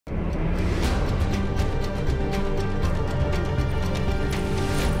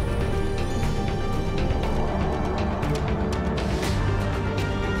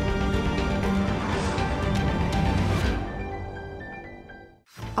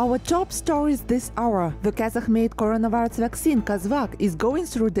Our top stories this hour. The Kazakh-made coronavirus vaccine QazVac is going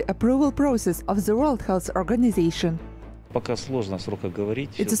through the approval process of the World Health Organization.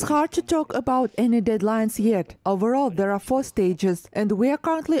 It is hard to talk about any deadlines yet. Overall, there are 4 stages, and we are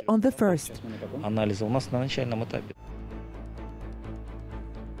currently on the first.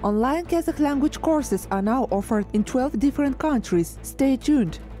 Online Kazakh language courses are now offered in 12 different countries. Stay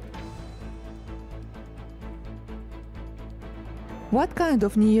tuned. What kind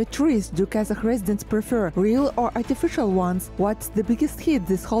of New Year trees do Kazakh residents prefer, real or artificial ones? What's the biggest hit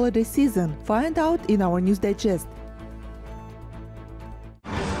this holiday season? Find out in our news digest.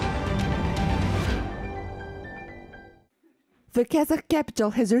 The Kazakh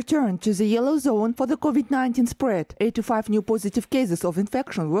capital has returned to the yellow zone for the COVID-19 spread. 85 new positive cases of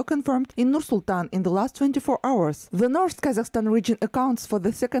infection were confirmed in Nur-Sultan in the last 24 hours. The North Kazakhstan region accounts for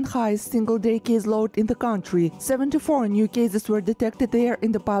the second highest single-day case load in the country. 74 new cases were detected there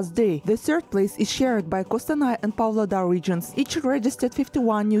in the past day. The third place is shared by Kostanay and Pavlodar regions. Each registered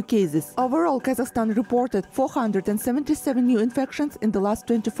 51 new cases. Overall, Kazakhstan reported 477 new infections in the last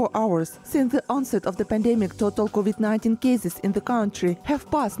 24 hours. Since the onset of the pandemic, total COVID-19 cases in the country have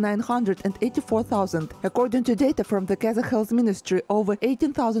passed 984,000. According to data from the Kazakh Health Ministry, over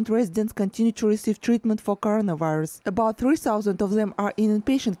 18,000 residents continue to receive treatment for coronavirus. About 3,000 of them are in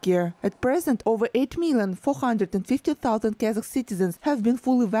inpatient care. At present, over 8,450,000 Kazakh citizens have been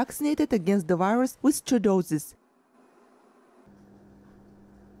fully vaccinated against the virus with 2 doses.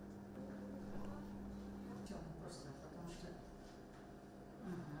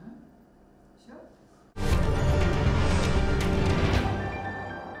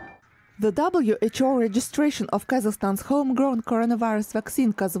 The WHO registration of Kazakhstan's homegrown coronavirus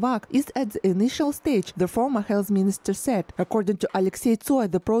vaccine QazVac is at the initial stage, the former health minister said. According to Alexei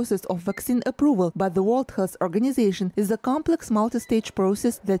Tsoy, the process of vaccine approval by the World Health Organization is a complex multi-stage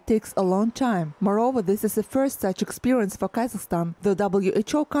process that takes a long time. Moreover, this is the first such experience for Kazakhstan. The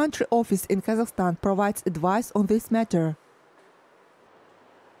WHO country office in Kazakhstan provides advice on this matter.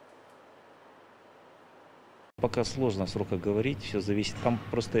 Пока сложно о сроках говорить, все зависит. Там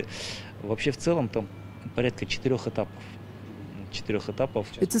просто вообще в целом там порядка 4 этапов.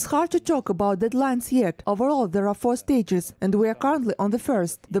 It is hard to talk about deadlines yet. Overall, there are 4 stages, and we are currently on the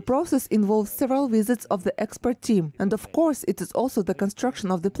first. The process involves several visits of the expert team. And of course, it is also the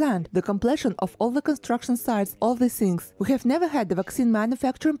construction of the plant, the completion of all the construction sites, all these things. We have never had a vaccine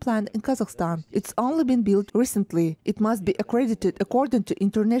manufacturing plant in Kazakhstan. It's only been built recently. It must be accredited according to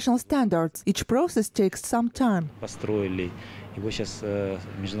international standards. Each process takes some time. Его сейчас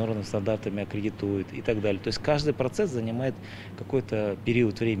международными стандартами аккредитуют и так далее. То есть каждый процесс занимает какой-то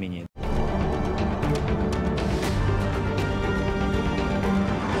период времени.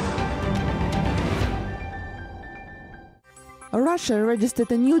 Russia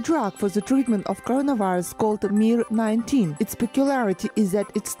registered a new drug for the treatment of coronavirus called Mir-19. Its peculiarity is that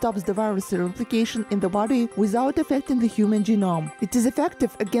it stops the virus replication in the body without affecting the human genome. It is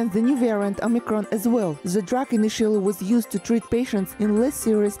effective against the new variant Omicron as well. The drug initially was used to treat patients in less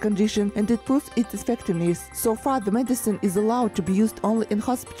serious condition, and it proved its effectiveness. So far, the medicine is allowed to be used only in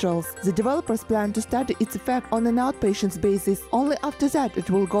hospitals. The developers plan to study its effect on an outpatient basis. Only after that it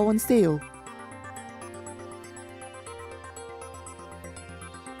will go on sale.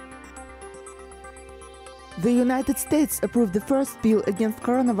 The United States approved the first pill against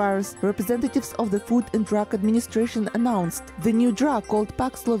coronavirus, representatives of the Food and Drug Administration announced. The new drug called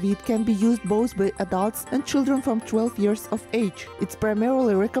Paxlovid can be used both by adults and children from 12 years of age. It's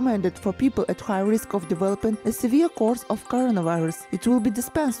primarily recommended for people at high risk of developing a severe course of coronavirus. It will be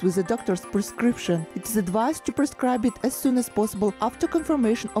dispensed with a doctor's prescription. It is advised to prescribe it as soon as possible after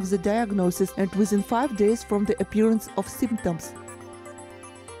confirmation of the diagnosis and within 5 days from the appearance of symptoms.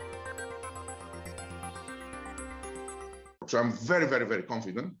 So I'm very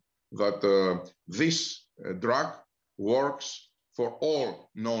confident that this drug works for all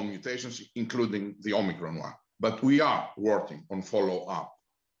known mutations, including the Omicron one. But we are working on follow-up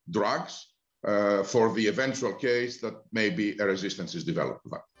drugs for the eventual case that maybe a resistance is developed.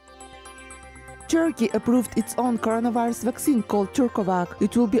 Turkey approved its own coronavirus vaccine called Turkovac.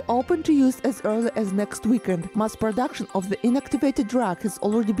 It will be open to use as early as next weekend. Mass production of the inactivated drug has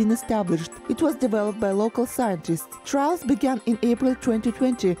already been established. It was developed by local scientists. Trials began in April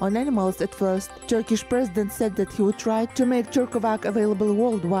 2020 on animals at first. Turkish president said that he would try to make Turkovac available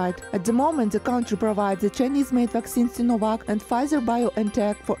worldwide. At the moment, the country provides the Chinese-made vaccine Sinovac and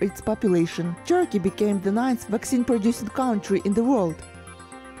Pfizer-BioNTech for its population. Turkey became the 9th vaccine-producing country in the world.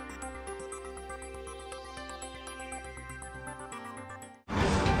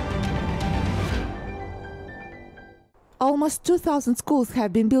 Almost 2,000 schools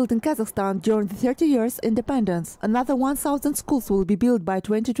have been built in Kazakhstan during the 30 years independence. Another 1,000 schools will be built by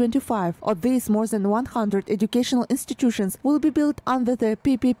 2025. Of these, more than 100 educational institutions will be built under the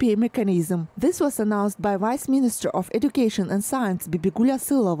PPP mechanism. This was announced by Vice Minister of Education and Science Bibigulia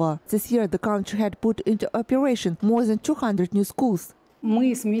Sylova. This year, the country had put into operation more than 200 new schools.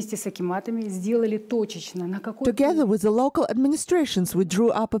 Together with the local administrations, we drew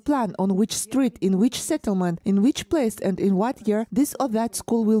up a plan on which street, in which settlement, in which place and in what year this or that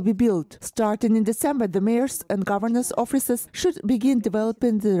school will be built. Starting in December, the mayors and governors' offices should begin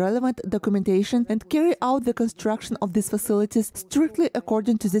developing the relevant documentation and carry out the construction of these facilities strictly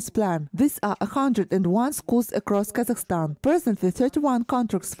according to this plan. These are 101 schools across Kazakhstan. Presently, 31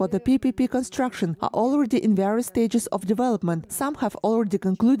 contracts for the PPP construction are already in various stages of development. Some have already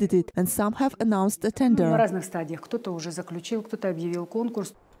concluded it, and some have announced a tender.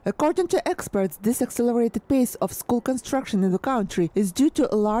 According to experts, this accelerated pace of school construction in the country is due to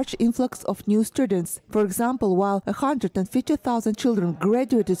a large influx of new students. For example, while 150,000 children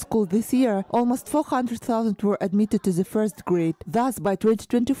graduated school this year, almost 400,000 were admitted to the first grade. Thus, by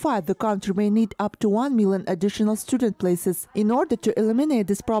 2025, the country may need up to 1 million additional student places. In order to eliminate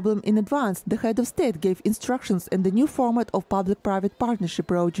this problem in advance, the head of state gave instructions, and the new format of public-private partnership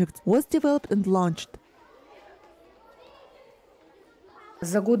projects was developed and launched.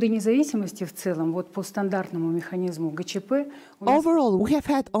 Overall, we have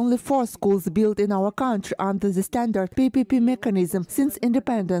had only 4 schools built in our country under the standard PPP mechanism since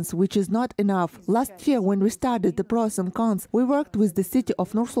independence, which is not enough. Last year, when we started the pros and cons, we worked with the city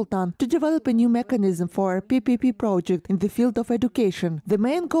of Nur-Sultan to develop a new mechanism for a PPP project in the field of education. The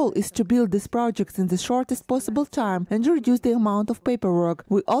main goal is to build these projects in the shortest possible time and reduce the amount of paperwork.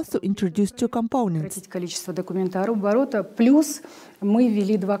 We also introduced 2 components.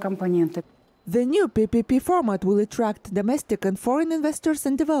 The new PPP format will attract domestic and foreign investors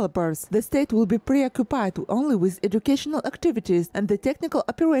and developers. The state will be preoccupied only with educational activities, and the technical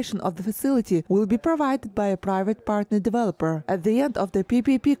operation of the facility will be provided by a private partner developer. At the end of the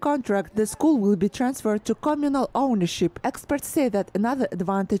PPP contract, the school will be transferred to communal ownership. Experts say that another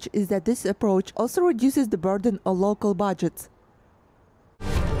advantage is that this approach also reduces the burden on local budgets.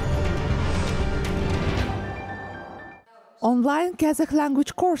 Online Kazakh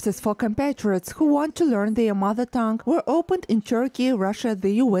language courses for compatriots who want to learn their mother tongue were opened in Turkey, Russia,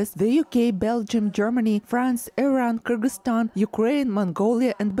 the US, the UK, Belgium, Germany, France, Iran, Kyrgyzstan, Ukraine,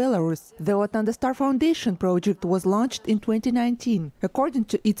 Mongolia and Belarus. The Астында Foundation project was launched in 2019. According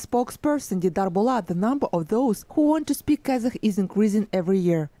to its spokesperson Didar Bolat, the number of those who want to speak Kazakh is increasing every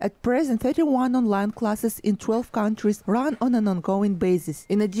year. At present, 31 online classes in 12 countries run on an ongoing basis.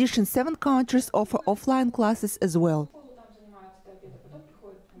 In addition, 7 countries offer offline classes as well.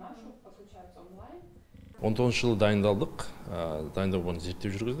 10 жыл дайындалдық, дайындау бойынша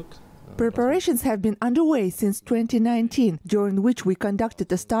зерттеу жүргіздік. Preparations have been underway since 2019, during which we conducted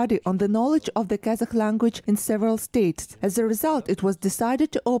a study on the knowledge of the Kazakh language in several states. As a result, it was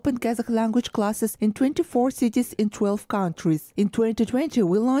decided to open Kazakh language classes in 24 cities in 12 countries. In 2020,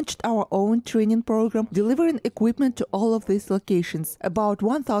 we launched our own training program, delivering equipment to all of these locations. About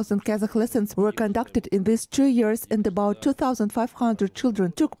 1,000 Kazakh lessons were conducted in these 2 years, and about 2,500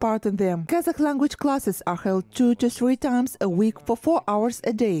 children took part in them. Kazakh language classes are held 2 to 3 times a week for 4 hours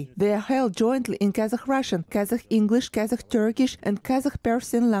a day. They are held jointly in Kazakh Russian, Kazakh English, Kazakh Turkish and Kazakh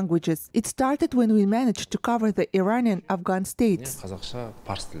Persian languages. It started when we managed to cover the Iranian Afghan states. Қазақша,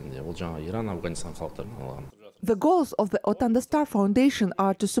 парсы тілінде, ол жаңа Иран, Афганистан халықтарынан алған. The goals of the Астында Foundation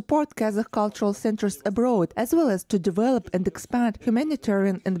are to support Kazakh cultural centers abroad, as well as to develop and expand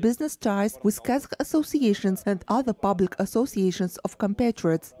humanitarian and business ties with Kazakh associations and other public associations of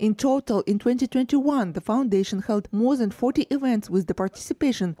compatriots. In total, in 2021, the foundation held more than 40 events with the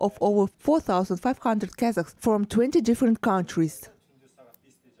participation of over 4,500 Kazakhs from 20 different countries.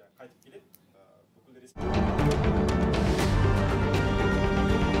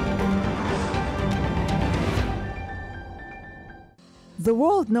 The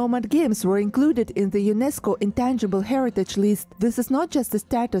World Nomad Games were included in the UNESCO Intangible Heritage List. This is not just a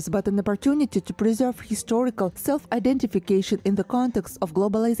status, but an opportunity to preserve historical self-identification in the context of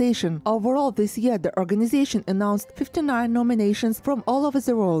globalization. Overall, this year, the organization announced 59 nominations from all over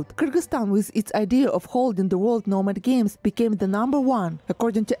the world. Kyrgyzstan, with its idea of holding the World Nomad Games, became the #1.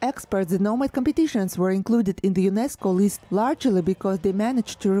 According to experts, the Nomad competitions were included in the UNESCO list largely because they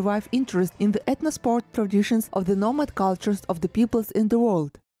managed to revive interest in the ethnosport traditions of the nomad cultures of the peoples in the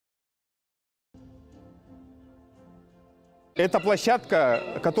world. Это площадка,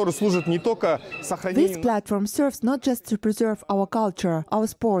 которая служит не только сохранению... This platform serves not just to preserve our culture, our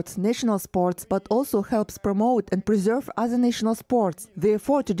sports, national sports, but also helps promote and preserve other national sports.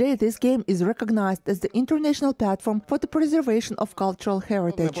 Therefore, today this game is recognized as the international platform for the preservation of cultural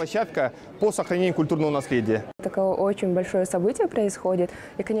heritage. Площадка по сохранению культурного наследия. Такое очень большое событие происходит.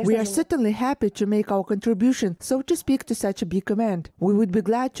 We are certainly happy to make our contribution, so to speak, to such a big event. We would be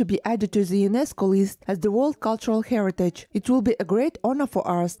glad to be added to the UNESCO list as the World Cultural Heritage. It will be a great honor for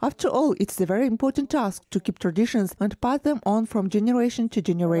us. After all, it's a very important task to keep traditions and pass them on from generation to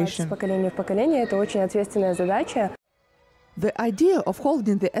generation. С поколения в поколение это очень ответственная задача. The idea of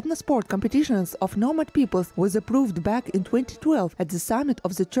holding the ethnosport competitions of nomad peoples was approved back in 2012 at the summit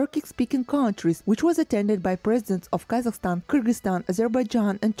of the Turkic-speaking countries, which was attended by presidents of Kazakhstan, Kyrgyzstan,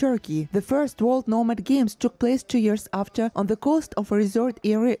 Azerbaijan and Turkey. The first World Nomad Games took place 2 years after on the coast of a resort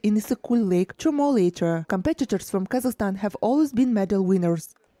area in Issik-Kul Lake 2 more later. Competitors from Kazakhstan have always been medal winners.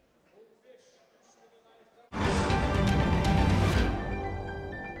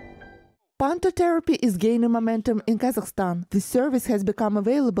 Pantotherapy is gaining momentum in Kazakhstan. This service has become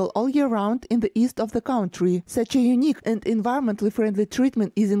available all year round in the east of the country. Such a unique and environmentally friendly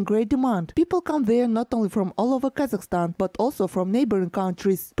treatment is in great demand. People come there not only from all over Kazakhstan, but also from neighboring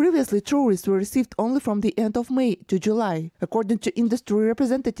countries. Previously, tourists were received only from the end of May to July. According to industry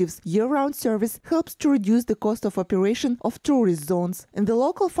representatives, year-round service helps to reduce the cost of operation of tourist zones. In the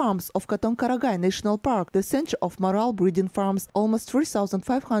local farms of Katon-Karagay National Park, the center of Moral breeding farms, almost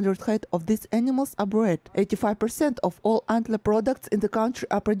 3,500 head of these animals are bred. 85% of all antler products in the country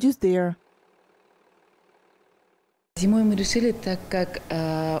are produced there. Since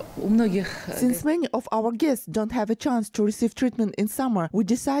many of our guests don't have a chance to receive treatment in summer, we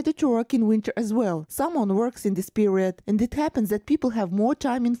decided to work in winter as well. Someone works in this period, and it happens that people have more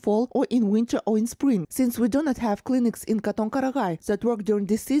time in fall or in winter or in spring. Since we do not have clinics in Katon-Karagay that work during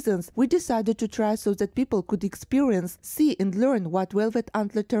these seasons, we decided to try so that people could experience, see and learn what velvet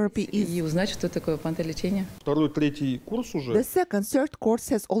antler therapy is. The second, third course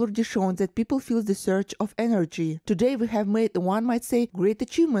has already shown that people feel the surge of energy. Today we have made, one might say, great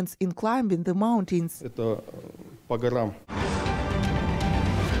achievements in climbing the mountains.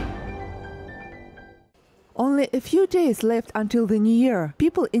 Only a few days left until the New Year.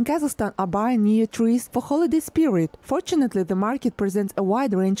 People in Kazakhstan are buying New Year trees for holiday spirit. Fortunately, the market presents a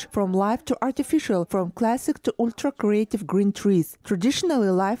wide range from live to artificial, from classic to ultra-creative green trees. Traditionally,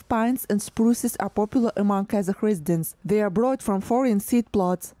 live pines and spruces are popular among Kazakh residents. They are brought from foreign seed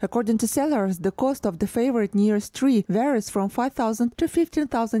plots. According to sellers, the cost of the favorite New Year's tree varies from 5,000 to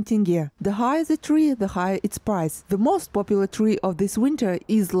 15,000 tenge. The higher the tree, the higher its price. The most popular tree of this winter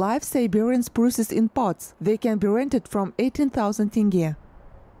is live Siberian spruces in pots. They can be rented from 18,000 tenge.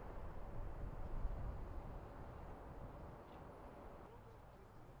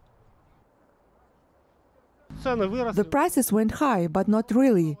 The prices went high, but not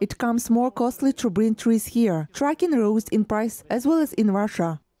really. It comes more costly to bring trees here. Trucking rose in price as well as in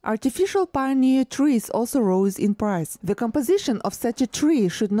Russia. Artificial pioneer trees also rose in price. The composition of such a tree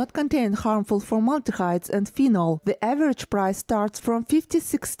should not contain harmful formaldehydes and phenol. The average price starts from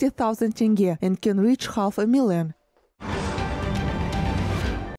 50–60,000 tenge and can reach $500,000.